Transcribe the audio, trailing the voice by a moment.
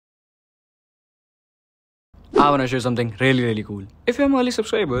I wanna share something really cool. If you're an early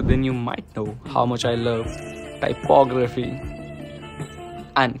subscriber, then you might know how much I love typography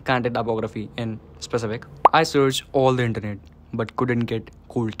and Kinetic typography in specific. I searched all the internet but couldn't get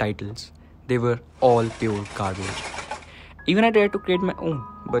cool titles. They were all pure garbage. Even I tried to create my own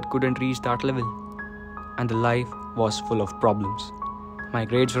but couldn't reach that level. And the life was full of problems. My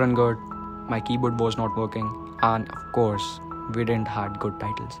grades weren't good, my keyboard was not working, and of course, we didn't have good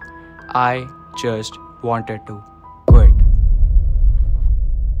titles. I just wanted to quit.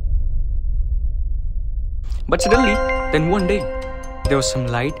 But suddenly, then one day, there was some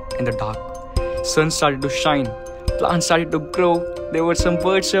light in the dark. Sun started to shine, plants started to grow, there were some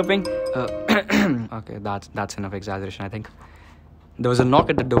birds chirping. Okay, that's enough exaggeration, I think. There was a knock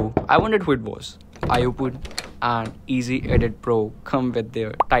at the door. I wondered who it was. I opened, and Easy Edit Pro come with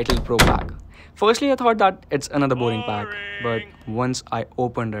their Title Pro pack. Firstly, I thought that it's another boring pack, but once I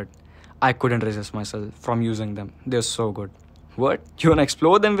opened it, I couldn't resist myself from using them. They're so good. What? You wanna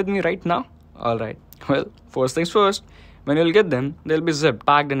explore them with me right now? Alright. Well, first things first, when you'll get them, they'll be zipped,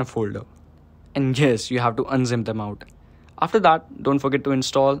 packed in a folder. And yes, you have to unzip them out. After that, don't forget to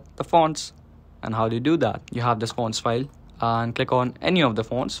install the fonts. And how do you do that? You have this fonts file and click on any of the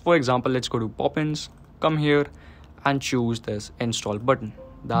fonts. For example, let's go to Poppins, come here and choose this install button.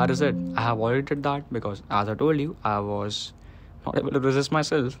 That is it. I have already did that because as I told you, I was not able to resist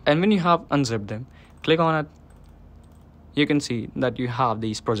myself. And when you have unzipped them, click on it. You can see that you have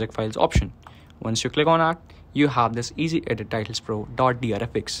these project files option. Once you click on that, you have this Easy Edit Titles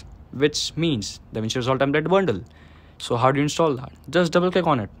Pro.drfx, which means DaVinci Resolve Template Bundle. So how do you install that? Just double click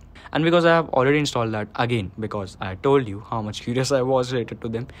on it. And because I have already installed that again, because I told you how much curious I was related to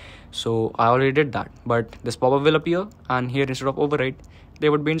them, so I already did that. But this pop-up will appear, and here instead of overwrite, they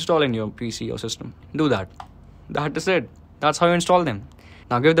would be installed in your PC or system. Do that. That is it. That's how you install them.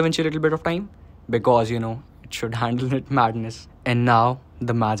 Now give DaVinci a little bit of time, because it should handle it madness. And now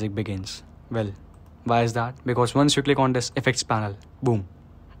the magic begins. Well, why is that? Because once you click on this effects panel, boom,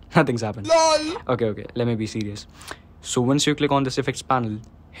 nothing's happened. LOL. Okay, let me be serious. So once you click on this effects panel,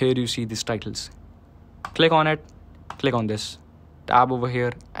 here you see these titles. Click on it, click on this tab over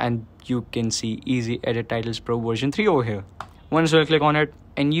here, and you can see Easy Edit Titles Pro version 3 over here. Once you click on it,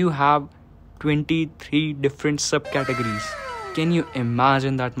 and you have 23 different subcategories. Can you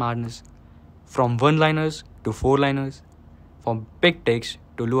imagine that madness? From one-liners to four-liners, from big text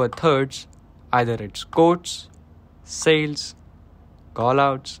to lower thirds, either it's quotes, sales,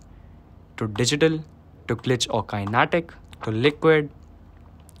 callouts, to digital, to glitch or kinetic, to liquid,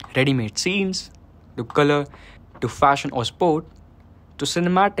 ready-made scenes, to color, to fashion or sport, to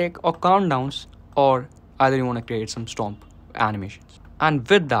cinematic or countdowns, or either you want to create some stomp animations. And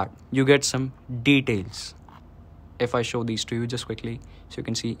with that, you get some details. If I show these to you just quickly, so you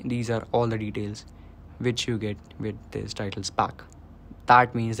can see these are all the details which you get with this titles pack.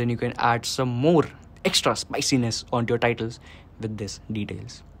 That means then you can add some more extra spiciness onto your titles with these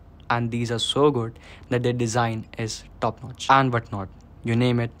details. And these are so good that their design is top-notch. And whatnot. You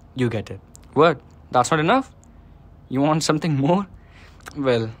name it, you get it. What? That's not enough? You want something more?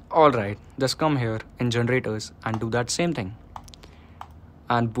 Well, alright. Just come here in generators and do that same thing.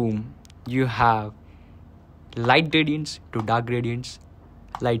 And boom, you have light gradients to dark gradients,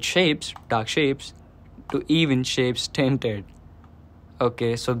 light shapes, dark shapes, to even shapes tinted.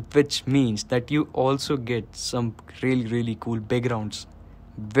 Okay, so which means that you also get some really cool backgrounds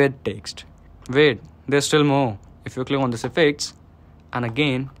with text. Wait, there's still more. If you click on this effects, and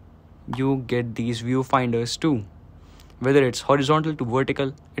again, you get these viewfinders too. Whether it's horizontal to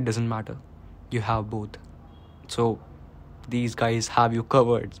vertical, it doesn't matter. You have both. So these guys have you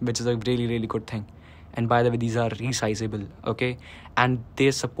covered, which is a really good thing. And by the way, these are resizable, okay? And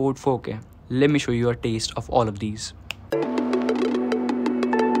they support 4K. Let me show you a taste of all of these.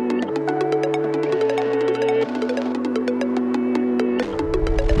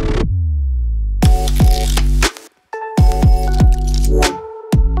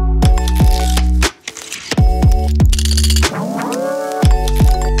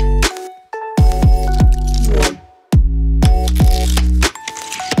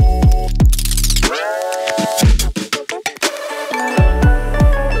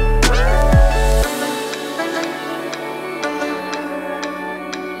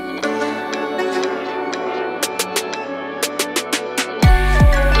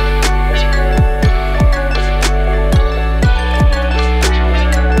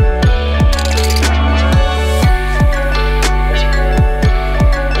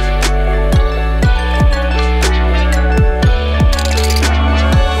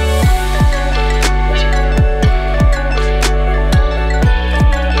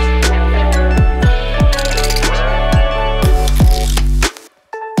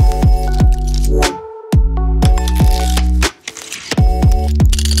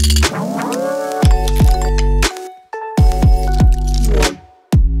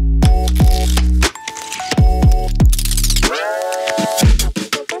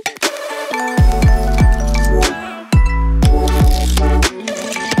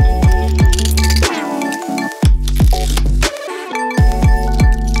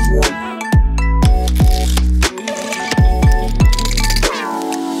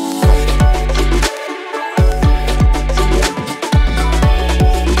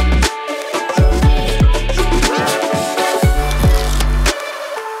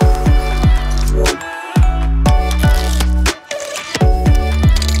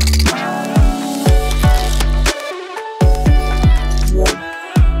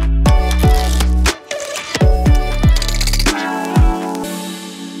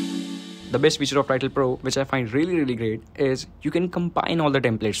 the best feature of Title Pro, which I find really great, is you can combine all the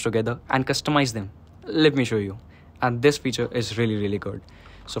templates together and customize them. Let me show you. And this feature is really good.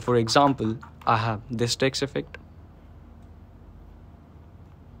 So for example, I have this text effect,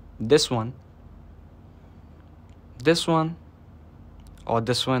 this one, or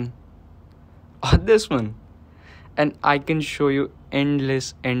this one, or this one, and I can show you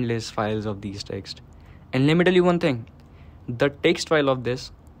endless files of these text. And let me tell you one thing, the text file of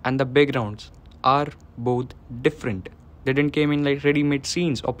this and the backgrounds are both different. They didn't came in like ready-made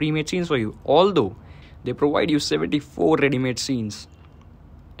scenes or pre-made scenes for you, although they provide you 74 ready-made scenes.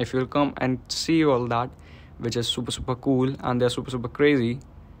 If you'll come and see all that, which is super cool, and they're super crazy,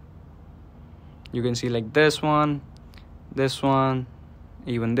 you can see like this one,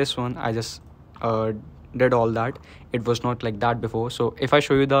 even this one. I just did all that. It was not like that before. So if I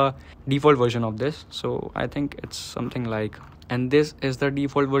show you the default version of this, so I think it's something like, and this is the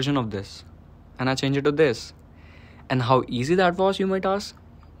default version of this, and I change it to this. And how easy that was, you might ask?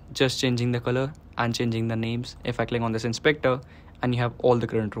 Just changing the color and changing the names. If I click on this inspector, and you have all the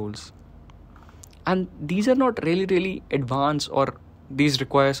current roles. And these are not really advanced, or these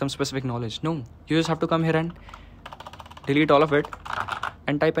require some specific knowledge. No, you just have to come here and delete all of it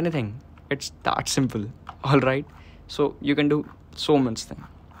and type anything. It's that simple. All right, so you can do so much thing.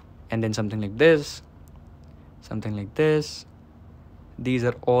 And then something like this, something like this. These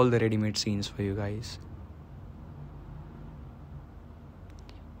are all the ready-made scenes for you guys.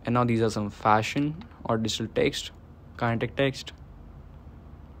 And now these are some fashion or digital text, kinetic text.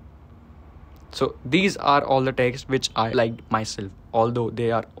 So these are all the text which I liked myself, although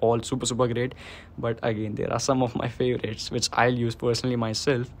they are all super great. But again, there are some of my favorites which I'll use personally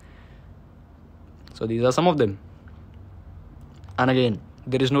myself. So these are some of them. And again,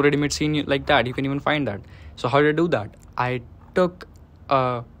 there is no ready-made scene like that. You can even find that. So how did I do that? I took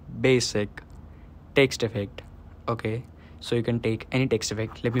a basic text effect. Okay, so you can take any text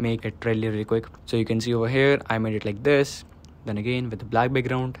effect. Let me make it really quick. So you can see over here, I made it like this. Then again with the black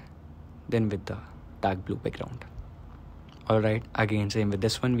background, then with the dark blue background. Alright, again same with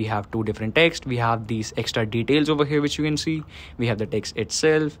this one. We have two different text. We have these extra details over here which you can see. We have the text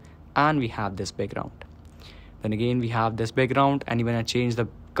itself, and we have this background. Then again we have this background, and even I changed the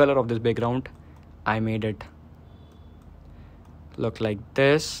color of this background. I made it look like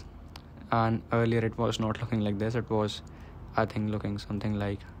this, and earlier it was not looking like this. It was, I think, looking something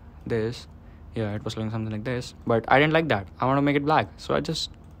like this. Yeah, it was looking something like this, but I didn't like that. I want to make it black, so I just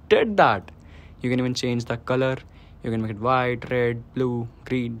did that. You can even change the color. You can make it white, red, blue,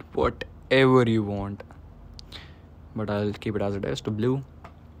 green, whatever you want, but I'll keep it as it is to blue.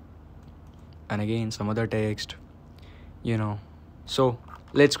 And again some other text, you know. So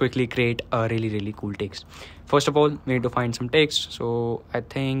let's quickly create a really cool text. First of all, we need to find some text. So I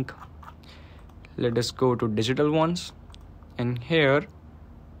think let us go to digital ones, and here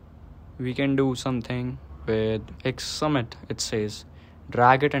we can do something with X Summit. It says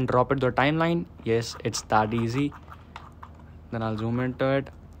drag it and drop it to the timeline. Yes, it's that easy. Then I'll zoom into it,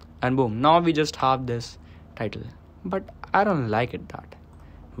 and boom, now we just have this title. But I don't like it that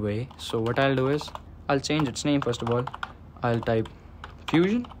way, so what I'll do is I'll change its name. First of all, I'll type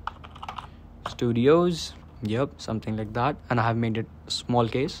FusionStudios, yep, something like that, and I have made it small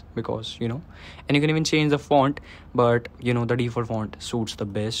case because, you know. And you can even change the font, but you know, the default font suits the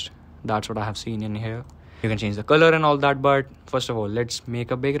best. That's what I have seen in here. You can change the color and all that, but first of all, let's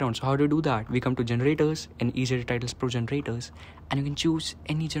make a background. So how do you do that? We come to generators and easy titles pro generators, and you can choose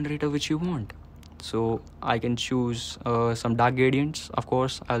any generator which you want. So I can choose some dark gradients. Of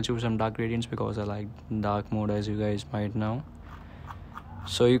course, I'll choose some dark gradients because I like dark mode, as you guys might know.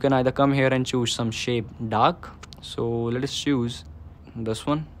 So you can either come here and choose some shape dark. So let us choose this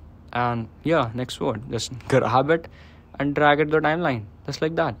one, and yeah, next word, just grab it and drag it to the timeline, just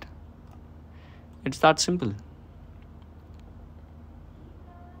like that. It's that simple.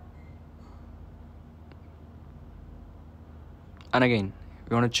 And again,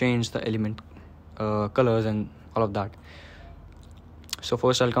 we want to change the element colors and all of that. So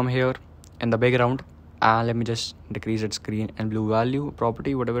first I'll come here in the background, and let me just decrease its green and blue value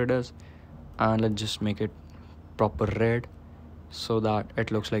property, whatever it is, and let's just make it proper red so that it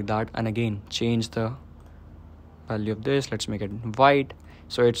looks like that. And again, change the value of this. Let's make it white,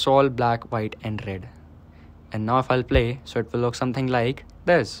 so it's all black, white and red. And now if I'll play, so it will look something like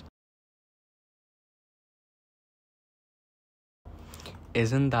this.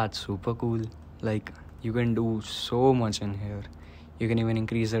 Isn't that super cool? Like, you can do so much in here. You can even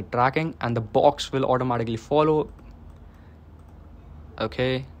increase the tracking, and the box will automatically follow.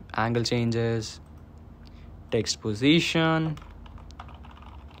 Okay, angle changes, text position,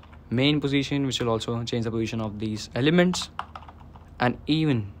 main position, which will also change the position of these elements, and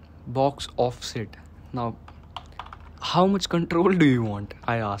even box offset. Now, how much control do you want?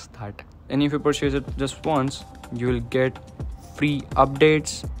 I asked that. And if you purchase it just once, you will get free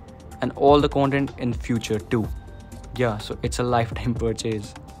updates and all the content in future too. Yeah, so it's a lifetime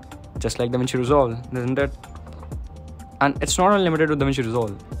purchase, just like DaVinci Resolve, isn't it? And it's not only limited to DaVinci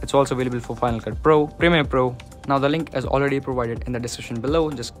Resolve, it's also available for Final Cut Pro, Premiere Pro. Now the link is already provided in the description below.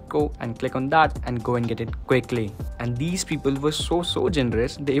 Just go and click on that and go and get it quickly. And these people were so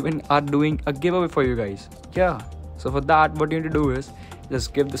generous, they even are doing a giveaway for you guys. Yeah, so for that, what you need to do is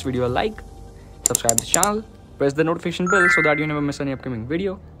just give this video a like, subscribe to the channel, press the notification bell so that you never miss any upcoming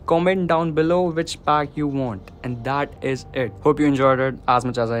video. Comment down below which pack you want, and that is it. Hope you enjoyed it as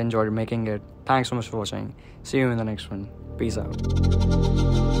much as I enjoyed making it. Thanks so much for watching. See you in the next one. Peace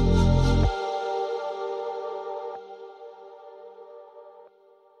out.